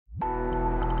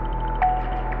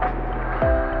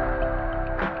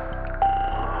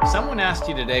Someone asked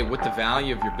you today what the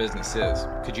value of your business is.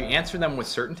 Could you answer them with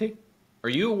certainty? Are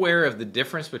you aware of the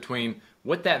difference between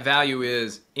what that value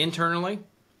is internally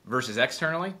versus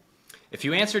externally? If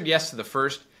you answered yes to the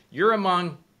first, you're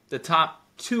among the top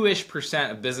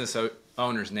 2-ish% of business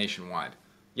owners nationwide.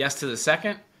 Yes to the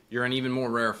second, you're an even more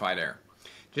rarefied air.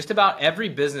 Just about every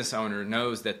business owner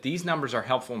knows that these numbers are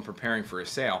helpful in preparing for a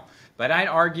sale, but I'd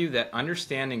argue that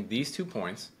understanding these 2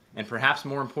 points, and perhaps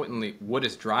more importantly, what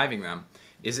is driving them,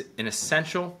 is an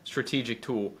essential strategic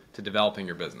tool to developing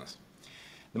your business.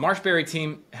 The MarshBerry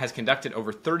team has conducted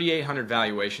over 3,800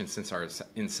 valuations since our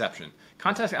inception.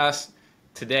 Contact us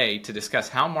today to discuss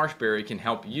how MarshBerry can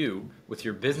help you with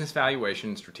your business valuation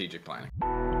and strategic planning.